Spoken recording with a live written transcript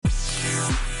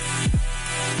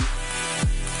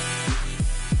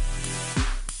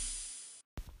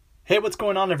Hey, what's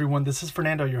going on, everyone? This is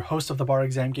Fernando, your host of the Bar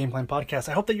Exam Game Plan Podcast.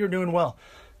 I hope that you're doing well.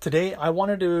 Today, I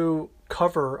wanted to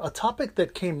cover a topic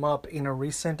that came up in a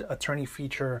recent attorney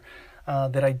feature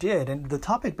that I did. And the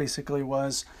topic basically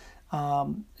was,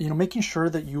 making sure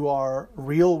that you are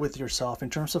real with yourself in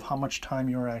terms of how much time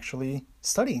you're actually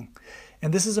studying.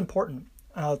 And this is important.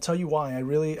 I'll tell you why. I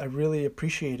really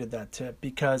appreciated that tip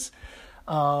because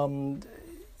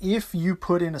if you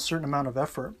put in a certain amount of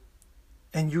effort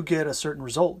and you get a certain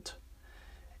result,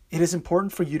 it is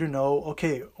important for you to know,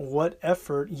 okay, what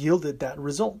effort yielded that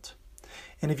result?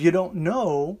 And if you don't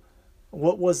know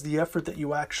what was the effort that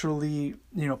you actually,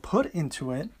 put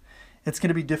into it, it's going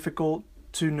to be difficult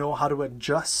to know how to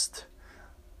adjust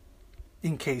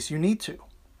in case you need to.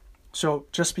 So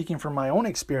just speaking from my own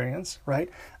experience, right?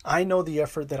 I know the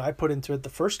effort that I put into it the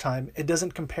first time, it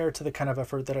doesn't compare to the kind of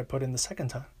effort that I put in the second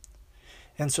time.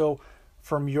 And so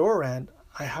from your end,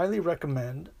 I highly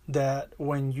recommend that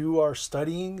when you are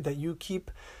studying, that you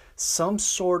keep some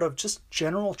sort of just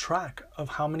general track of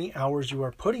how many hours you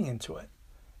are putting into it.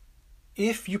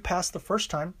 If you pass the first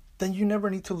time, then you never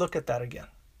need to look at that again.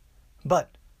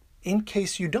 But in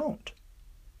case you don't,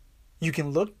 you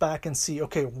can look back and see,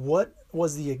 okay, what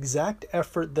was the exact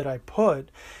effort that I put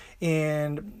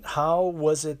and how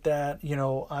was it that,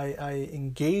 I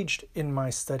engaged in my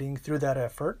studying through that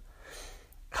effort?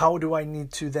 How do I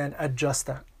need to then adjust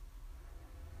that?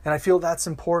 And I feel that's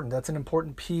important. That's an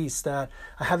important piece that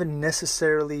I haven't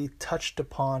necessarily touched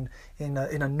upon in a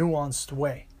nuanced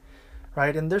way,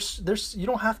 right? And there's you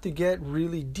don't have to get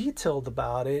really detailed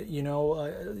about it. You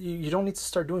don't need to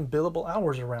start doing billable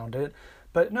hours around it.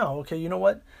 But no, okay, you know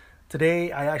what?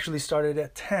 Today I actually started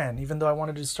at 10, even though I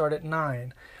wanted to start at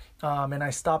 9, and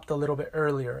I stopped a little bit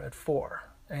earlier at 4,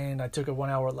 and I took a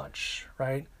 1-hour lunch,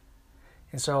 right?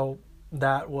 And so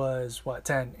that was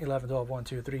 10, 11, 12, 1,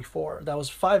 2, 3, 4. That was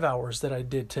 5 hours that I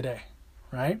did today,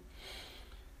 right?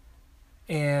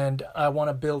 And I want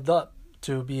to build up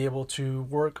to be able to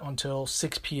work until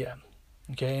 6 p.m.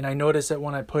 Okay, and I noticed that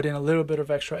when I put in a little bit of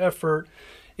extra effort,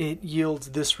 it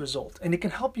yields this result. And it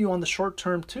can help you on the short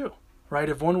term too, right?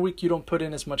 If one week you don't put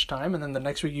in as much time and then the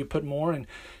next week you put more and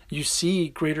you see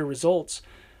greater results,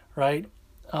 right?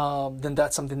 Then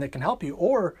that's something that can help you.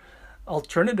 Or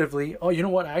alternatively, I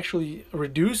actually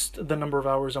reduced the number of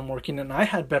hours I'm working and I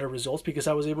had better results because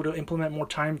I was able to implement more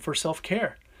time for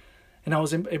self-care. And I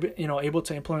was able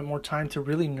to implement more time to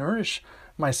really nourish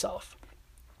myself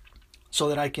so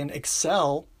that I can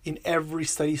excel in every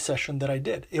study session that I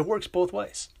did. It works both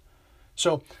ways.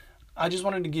 So I just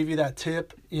wanted to give you that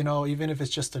tip, even if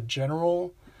it's just a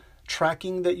general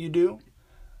tracking that you do,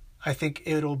 I think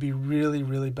it'll be really,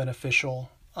 really beneficial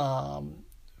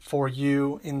for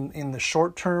you in the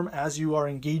short term as you are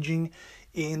engaging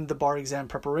in the bar exam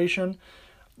preparation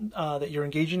that you're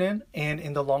engaging in, and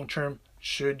in the long term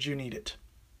should you need it.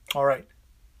 All right.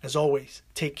 As always,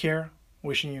 take care.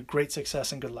 Wishing you great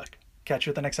success and good luck. Catch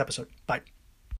you at the next episode. Bye.